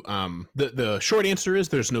two. The short answer is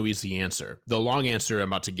there's no easy answer. The long answer I'm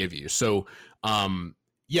about to give you. So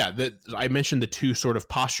I mentioned the two sort of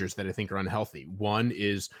postures that I think are unhealthy. One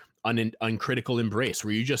is uncritical embrace,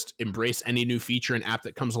 where you just embrace any new feature and app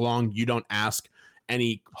that comes along. You don't ask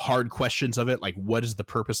any hard questions of it, like, what is the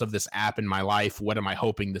purpose of this app in my life? What am I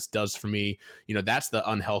hoping this does for me? That's the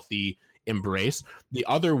unhealthy embrace. The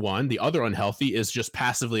other unhealthy is just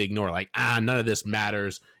passively ignore, like, none of this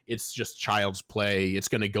matters. It's just child's play. It's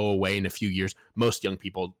going to go away in a few years. Most young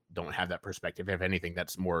people don't have that perspective. If anything,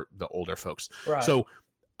 that's more the older folks. Right. So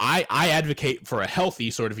I advocate for a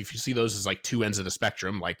healthy sort of, if you see those as like two ends of the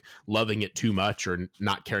spectrum, like loving it too much or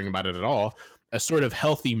not caring about it at all, a sort of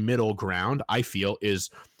healthy middle ground, I feel, is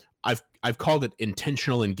I've called it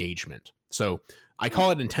intentional engagement. So I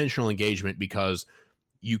call it intentional engagement because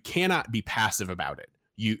you cannot be passive about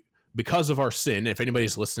it. Because of our sin, if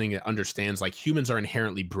anybody's listening that understands, like, humans are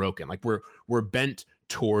inherently broken. Like we're bent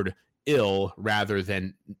toward ill rather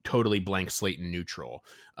than totally blank slate and neutral.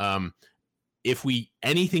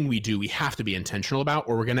 Anything we do, we have to be intentional about,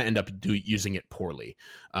 or we're going to end up using it poorly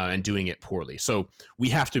and doing it poorly. So we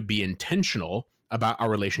have to be intentional about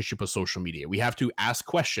our relationship with social media. We have to ask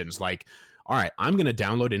questions like, all right, I'm going to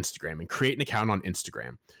download Instagram and create an account on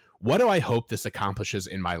Instagram. what do I hope this accomplishes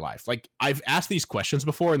in my life? Like, I've asked these questions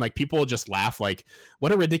before, and like people just laugh, like,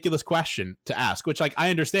 what a ridiculous question to ask, which, like,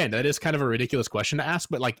 I understand that is kind of a ridiculous question to ask,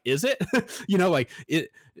 but like, is it? Like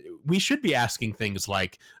we should be asking things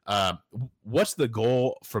like, what's the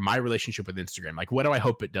goal for my relationship with Instagram? Like, what do I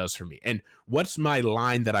hope it does for me? And what's my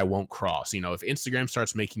line that I won't cross? If Instagram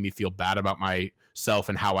starts making me feel bad about myself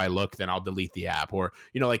and how I look, then I'll delete the app. Or,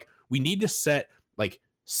 like, we need to set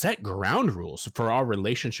ground rules for our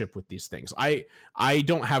relationship with these things. I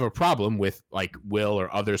don't have a problem with like Will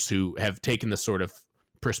or others who have taken this sort of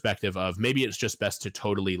perspective of maybe it's just best to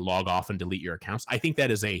totally log off and delete your accounts. I think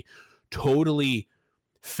that is a totally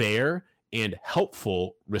fair and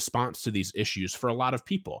helpful response to these issues for a lot of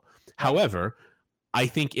people. However, I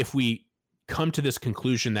think if we come to this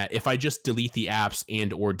conclusion that if I just delete the apps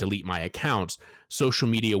and or delete my accounts, social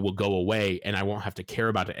media will go away and I won't have to care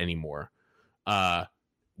about it anymore,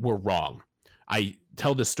 we're wrong. I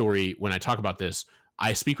tell this story when I talk about this.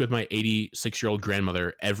 I speak with my 86-year-old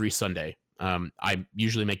grandmother every Sunday. I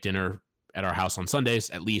usually make dinner at our house on Sundays,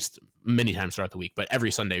 at least many times throughout the week, but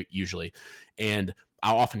every Sunday usually. And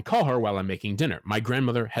I'll often call her while I'm making dinner. My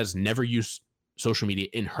grandmother has never used social media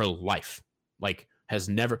in her life. Like,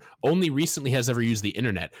 only recently has ever used the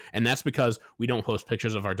internet. And that's because we don't post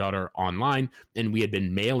pictures of our daughter online. And we had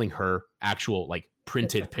been mailing her actual like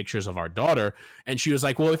printed pictures of our daughter. And she was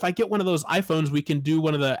like, well, if I get one of those iPhones, we can do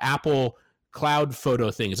one of the Apple cloud photo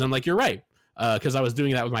things. And I'm like, you're right. Because I was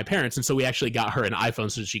doing that with my parents. And so we actually got her an iPhone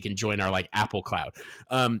so she can join our like Apple cloud.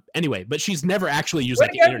 Anyway, but she's never actually used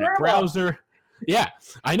like the internet browser. Yeah,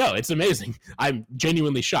 I know. It's amazing. I'm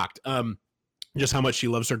genuinely shocked. Just how much she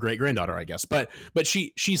loves her great granddaughter, I guess. But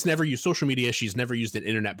she's never used social media. She's never used an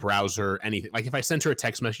internet browser, anything. Like if I sent her a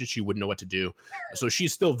text message, she wouldn't know what to do. So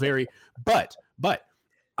she's still but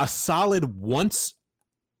a solid once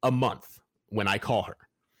a month when I call her,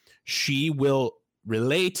 she will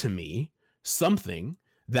relay to me something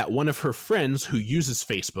that one of her friends who uses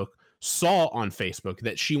Facebook saw on Facebook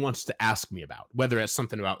that she wants to ask me about, whether it's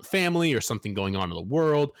something about family or something going on in the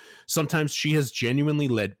world. Sometimes she has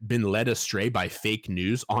genuinely been led astray by fake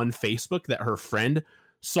news on Facebook that her friend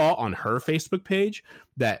saw on her Facebook page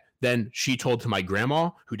that then she told to my grandma,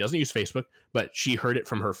 who doesn't use Facebook, but she heard it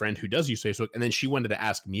from her friend who does use Facebook. And then she wanted to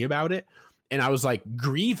ask me about it. And I was like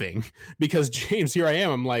grieving because, James, here I am.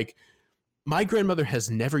 I'm like, my grandmother has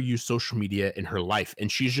never used social media in her life,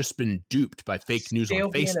 and she's just been duped by fake news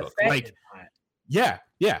on Facebook. Like, yeah.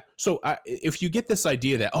 So if you get this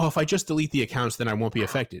idea that, if I just delete the accounts, then I won't be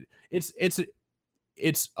affected, it's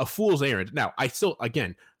a fool's errand. Now, I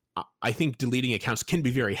think deleting accounts can be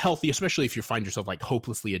very healthy, especially if you find yourself like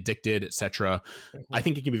hopelessly addicted, etc. Mm-hmm. I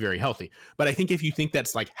think it can be very healthy. But I think if you think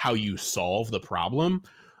that's like how you solve the problem,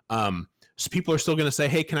 so people are still going to say,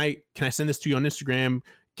 hey, can I send this to you on Instagram?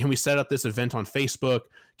 Can we set up this event on Facebook?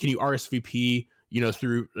 Can you RSVP,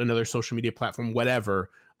 through another social media platform, whatever?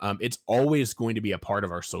 It's always going to be a part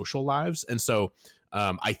of our social lives. And so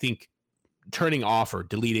I think turning off or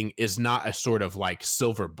deleting is not a sort of like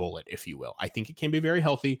silver bullet, if you will. I think it can be very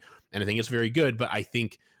healthy and I think it's very good, but I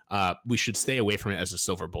think we should stay away from it as a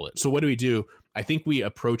silver bullet. So what do? I think we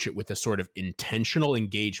approach it with a sort of intentional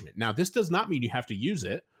engagement. Now, this does not mean you have to use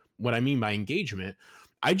it. What I mean by engagement,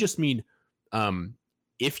 I just mean,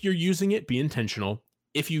 if you're using it, be intentional.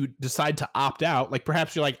 If you decide to opt out, like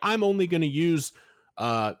perhaps you're like, I'm only going to use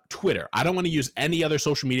Twitter. I don't want to use any other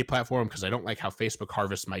social media platform because I don't like how Facebook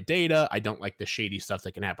harvests my data. I don't like the shady stuff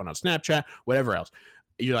that can happen on Snapchat, whatever else.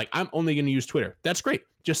 You're like, I'm only going to use Twitter. That's great.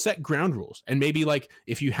 Just set ground rules. And maybe like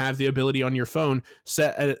if you have the ability on your phone,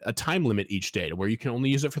 set a time limit each day to where you can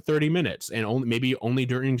only use it for 30 minutes and only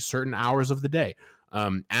during certain hours of the day.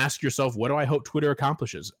 Ask yourself, what do I hope Twitter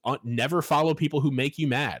accomplishes? Never follow people who make you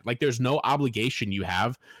mad. Like there's no obligation you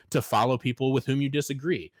have to follow people with whom you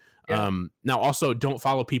disagree. Yeah. Now also don't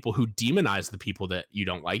follow people who demonize the people that you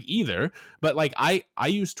don't like either. But like I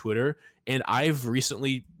use Twitter and I've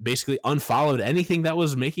recently basically unfollowed anything that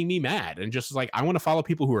was making me mad and just like, I want to follow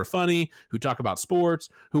people who are funny, who talk about sports,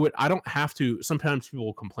 I don't have to. Sometimes people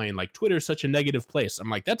will complain like Twitter is such a negative place. I'm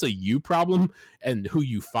like, that's a you problem and who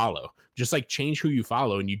you follow. Just like change who you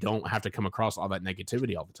follow and you don't have to come across all that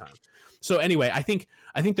negativity all the time. So anyway, I think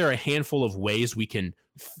there are a handful of ways we can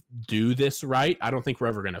do this right. I don't think we're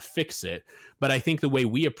ever going to fix it, but I think the way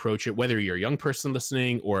we approach it, whether you're a young person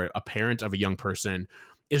listening or a parent of a young person,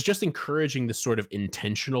 is just encouraging this sort of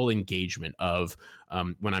intentional engagement of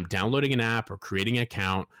when I'm downloading an app or creating an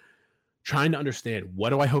account, trying to understand,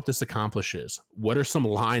 what do I hope this accomplishes? What are some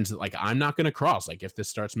lines that like I'm not going to cross? Like if this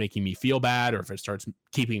starts making me feel bad or if it starts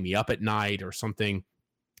keeping me up at night or something,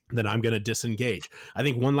 then I'm going to disengage. I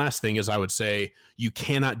think one last thing is I would say you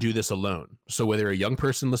cannot do this alone. So whether a young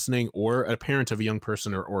person listening or a parent of a young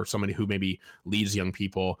person or somebody who maybe leads young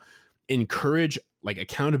people, encourage like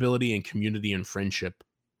accountability and community and friendship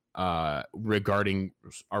regarding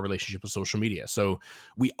our relationship with social media. So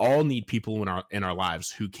we all need people in our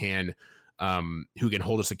lives who can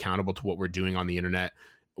hold us accountable to what we're doing on the internet,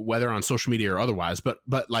 whether on social media or otherwise, but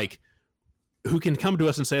like who can come to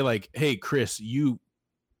us and say like, hey, Chris, you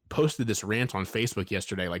posted this rant on Facebook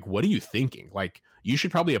yesterday. Like, what are you thinking? Like, you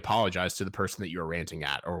should probably apologize to the person that you're ranting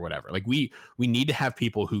at or whatever. Like we need to have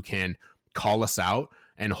people who can call us out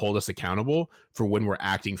and hold us accountable for when we're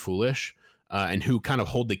acting foolish, and who kind of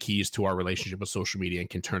hold the keys to our relationship with social media and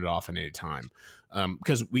can turn it off at any time.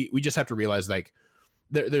 Because we just have to realize like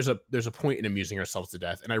there's a point in amusing ourselves to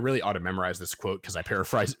death. And I really ought to memorize this quote because I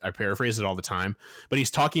paraphrase it all the time, but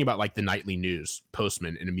he's talking about like the nightly news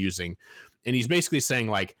postman and amusing. And he's basically saying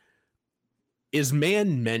like, is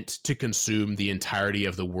man meant to consume the entirety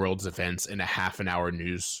of the world's events in a half an hour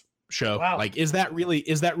news show? Wow. Like, is that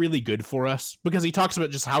really good for us? Because he talks about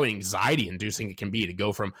just how anxiety inducing it can be to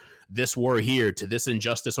go from this war here to this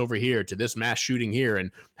injustice over here to this mass shooting here, and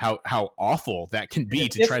how awful that can be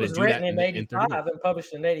to try to do that in 85 and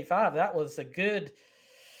published in 85. That was a good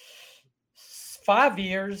 4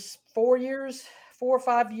 or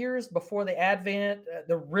 5 years before the advent.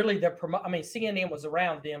 CNN was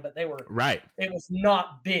around then, but they were right. It was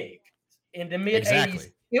not big in the mid 80s.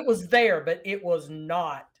 Exactly. It was there, but it was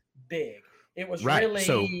not big. It was right.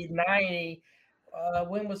 really 90.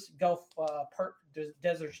 When was Gulf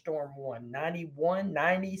Desert Storm 91,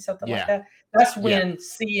 90, something like that. That's when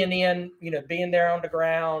CNN, being there on the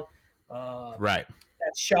ground. Right.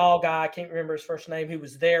 That Shaw guy, I can't remember his first name, who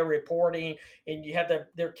was there reporting, and you had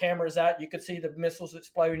their cameras out. You could see the missiles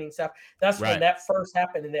exploding and stuff. That's when that first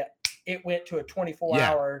happened, and that it went to a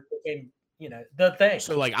 24-hour, the thing.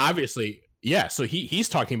 So like obviously, so he's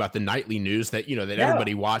talking about the nightly news that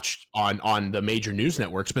everybody watched on the major news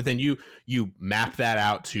networks, but then you map that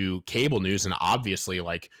out to cable news, and obviously,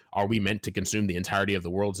 like, are we meant to consume the entirety of the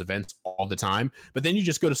world's events all the time? But then you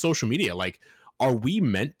just go to social media, like, are we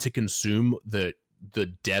meant to consume the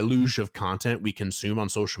deluge of content we consume on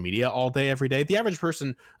social media all day, every day? The average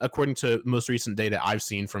person, according to most recent data I've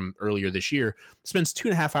seen from earlier this year, spends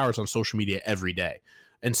 2.5 hours on social media every day.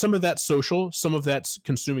 And some of that's social, some of that's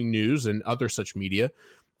consuming news and other such media.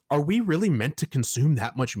 Are we really meant to consume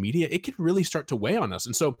that much media? It can really start to weigh on us.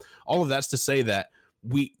 And so all of that's to say that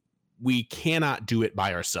we cannot do it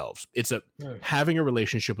by ourselves. Having a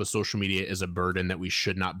relationship with social media is a burden that we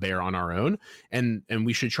should not bear on our own. And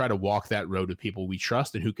we should try to walk that road with people we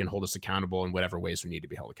trust and who can hold us accountable in whatever ways we need to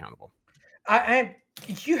be held accountable.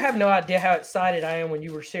 You have no idea how excited I am when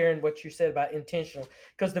you were sharing what you said about intentional,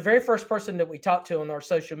 because the very first person that we talked to on our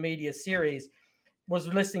social media series was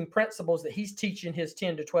listing principles that he's teaching his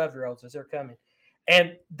 10 to 12-year-olds as they're coming.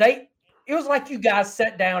 And it was like you guys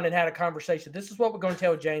sat down and had a conversation. This is what we're going to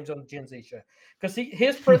tell James on the Gen Z show. Because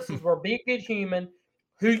his principles were: be a good human,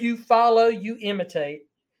 who you follow, you imitate,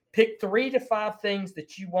 pick 3 to 5 things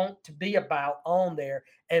that you want to be about on there,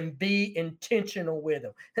 and be intentional with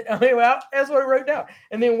them. That's what I wrote down.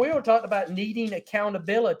 And then Will talked about needing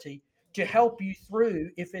accountability to help you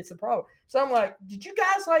through if it's a problem. So I'm like, did you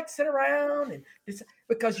guys like sit around and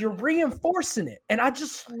because you're reinforcing it? And I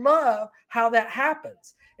just love how that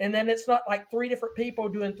happens. And then it's not like 3 different people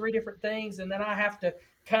doing 3 different things, and then I have to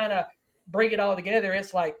kind of bring it all together.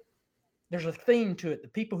 It's like there's a theme to it. The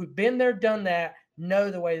people who've been there, done that, know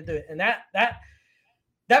the way to do it, and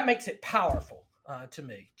that makes it powerful to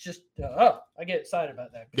me. Just I get excited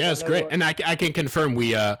about that. Yeah, it's great, and I can confirm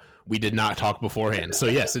we did not talk beforehand. So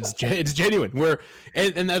yes, it's genuine.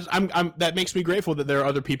 That makes me grateful that there are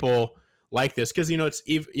other people like this, because it's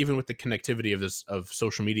even with the connectivity of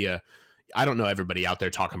social media. I don't know everybody out there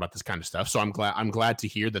talking about this kind of stuff. So I'm glad to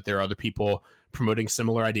hear that there are other people promoting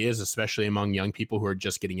similar ideas, especially among young people who are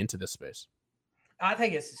just getting into this space. I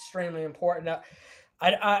think it's extremely important.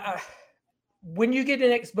 I when you get the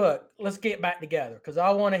next book, let's get back together, because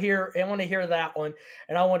I want to hear that one,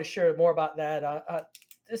 and I want to share more about that.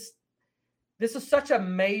 This is such a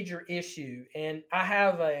major issue, and I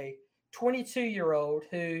have a 22-year-old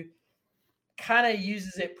who kind of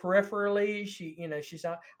uses it peripherally. She's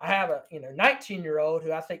not. I have a 19-year-old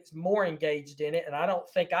who I think is more engaged in it, and I don't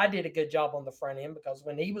think I did a good job on the front end, because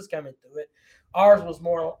when he was coming through it, ours was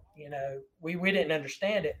more, we didn't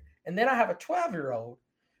understand it. And then I have a 12-year-old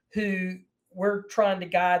who we're trying to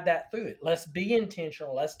guide that through it. Let's be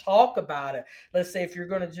intentional. Let's talk about it. Let's say if you're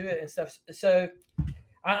going to do it and stuff. So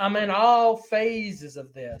I'm in all phases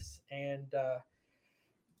of this, and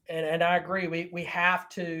And I agree. We have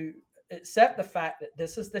to accept the fact that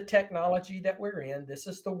this is the technology that we're in. This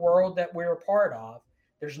is the world that we're a part of.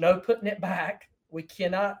 There's no putting it back. We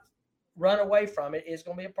cannot run away from it. It's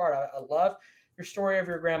going to be a part of it. I love your story of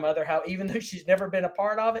your grandmother, how even though she's never been a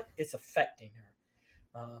part of it, it's affecting her.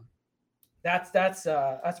 That's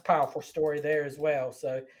a powerful story there as well.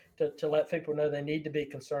 So to let people know they need to be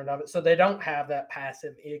concerned of it, so they don't have that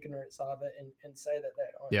passive ignorance of it and say that they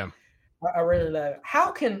aren't. Yeah. I really love it.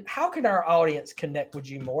 How can our audience connect with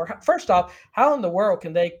you more? First off, how in the world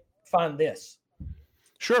can they find this?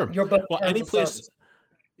 Sure. Your book, well, Terms any of place. Service.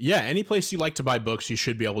 Yeah, any place you like to buy books, you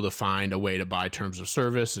should be able to find a way to buy Terms of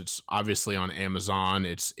Service. It's obviously on Amazon.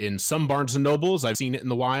 It's in some Barnes and Nobles. I've seen it in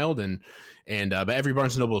the wild, but every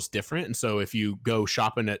Barnes and Noble is different. And so if you go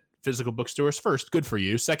shopping at physical bookstores, first, good for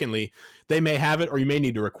you. Secondly, they may have it or you may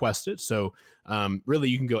need to request it. So really,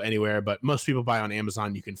 you can go anywhere, but most people buy on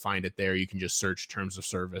Amazon. You can find it there. You can just search Terms of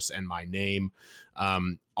Service and my name.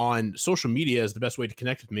 On social media is the best way to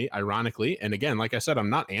connect with me, ironically. And again, like I said, I'm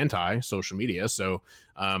not anti-social media. So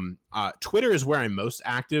Twitter is where I'm most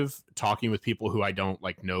active, talking with people who I don't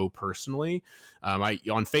know personally. On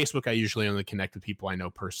Facebook, I usually only connect with people I know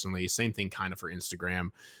personally. Same thing kind of for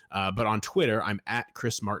Instagram. But on Twitter, I'm at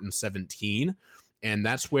Chris Martin 17. And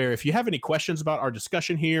that's where, if you have any questions about our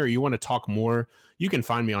discussion here, or you want to talk more, you can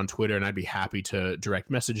find me on Twitter, and I'd be happy to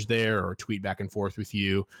direct message there or tweet back and forth with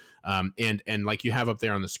you. And like you have up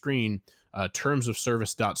there on the screen,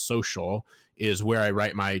 termsofservice.social is where I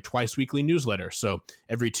write my twice weekly newsletter. So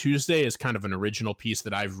every Tuesday is kind of an original piece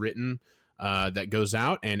that I've written that goes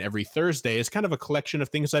out, and every Thursday is kind of a collection of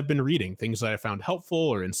things I've been reading, things that I found helpful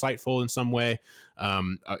or insightful in some way.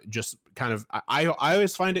 Just kind of, I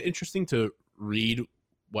always find it interesting to read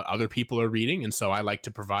what other people are reading, and so I like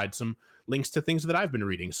to provide some links to things that I've been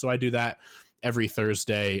reading. So I do that every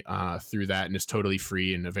Thursday through that, and it's totally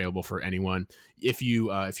free and available for anyone. If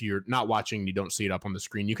you're not watching, you don't see it up on the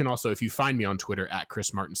screen, you can also, if you find me on Twitter at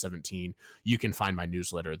Chris Martin 17, you can find my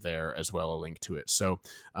newsletter there as well, a link to it. So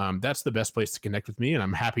that's the best place to connect with me, and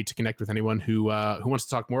I'm happy to connect with anyone who wants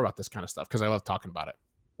to talk more about this kind of stuff, because I love talking about it.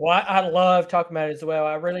 Well, I love talking about it as well.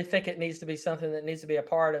 I really think it needs to be something that needs to be a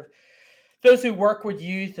part of those who work with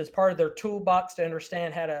youth as part of their toolbox to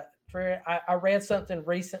understand how to. I read something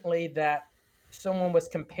recently that someone was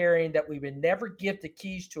comparing that we would never give the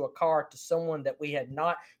keys to a car to someone that we had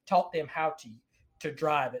not taught them how to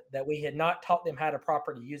drive it, that we had not taught them how to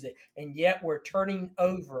properly use it. And yet we're turning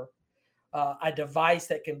over a device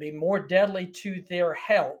that can be more deadly to their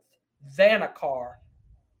health than a car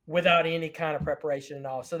without any kind of preparation at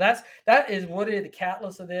all. So that is what is the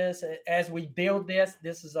catalyst of this. As we build this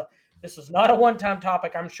is not a one-time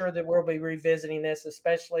topic. I'm sure that we'll be revisiting this,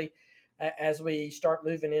 especially as we start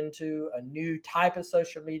moving into a new type of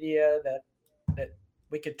social media that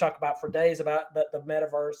we could talk about for days about, but the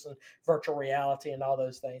metaverse and virtual reality and all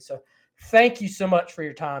those things. So thank you so much for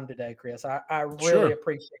your time today, Chris. I really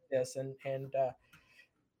appreciate this. And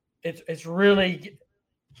it's really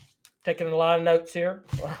taking a lot of notes here.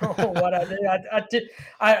 What I did,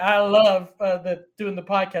 I love doing the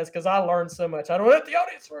podcast because I learned so much. I don't let the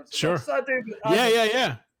audience learn so much as I do.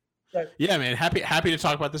 Yeah. So, yeah, man. Happy to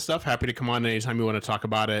talk about this stuff. Happy to come on anytime you want to talk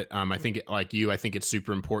about it. I think, like you, I think it's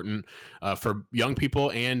super important for young people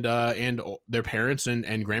and their parents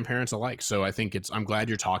and grandparents alike. So I think I'm glad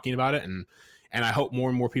you're talking about it, and I hope more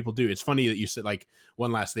and more people do. It's funny that you said,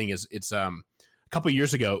 one last thing is, it's a couple of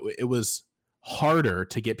years ago, it was harder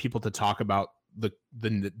to get people to talk about the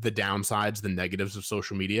downsides, the negatives of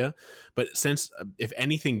social media. But since, if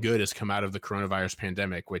anything good has come out of the coronavirus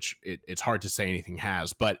pandemic, which it's hard to say anything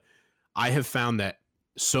has, but I have found that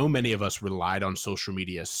so many of us relied on social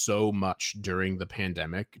media so much during the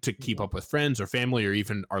pandemic to keep up with friends or family or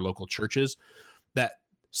even our local churches, that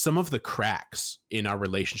some of the cracks in our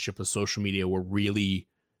relationship with social media were really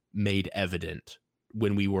made evident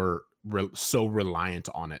when we were so reliant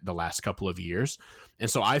on it the last couple of years. And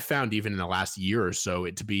so I found, even in the last year or so,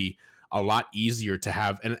 it to be a lot easier to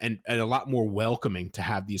have and a lot more welcoming to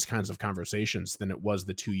have these kinds of conversations than it was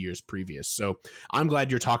the 2 years previous. So I'm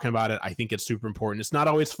glad you're talking about it. I think it's super important. It's not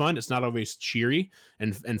always fun. It's not always cheery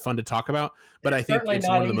and fun to talk about, but I think it's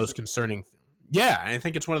one of the most concerning. Yeah. I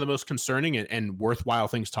think it's one of the most concerning and worthwhile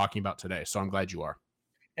things talking about today. So I'm glad you are.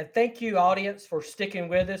 And thank you, audience, for sticking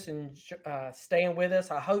with us and staying with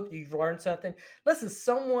us. I hope you've learned something. Listen,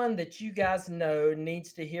 someone that you guys know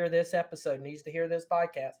needs to hear this episode, needs to hear this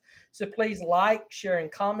podcast. So please like, share, and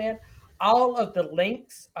comment. all of the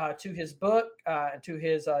links to his book, to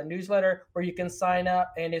his newsletter, where you can sign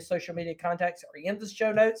up, and his social media contacts are in the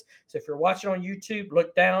show notes. So if you're watching on YouTube,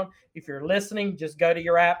 look down. If you're listening, just go to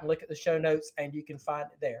your app and look at the show notes, and you can find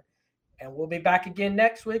it there. And we'll be back again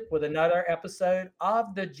next week with another episode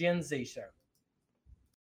of the Gen Z Show.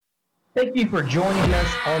 Thank you for joining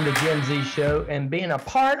us on the Gen Z Show and being a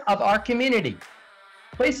part of our community.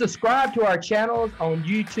 Please subscribe to our channels on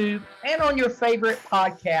YouTube and on your favorite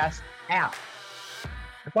podcast app.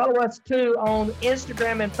 And follow us too on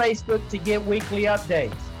Instagram and Facebook to get weekly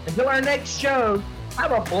updates. Until our next show,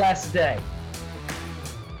 have a blessed day.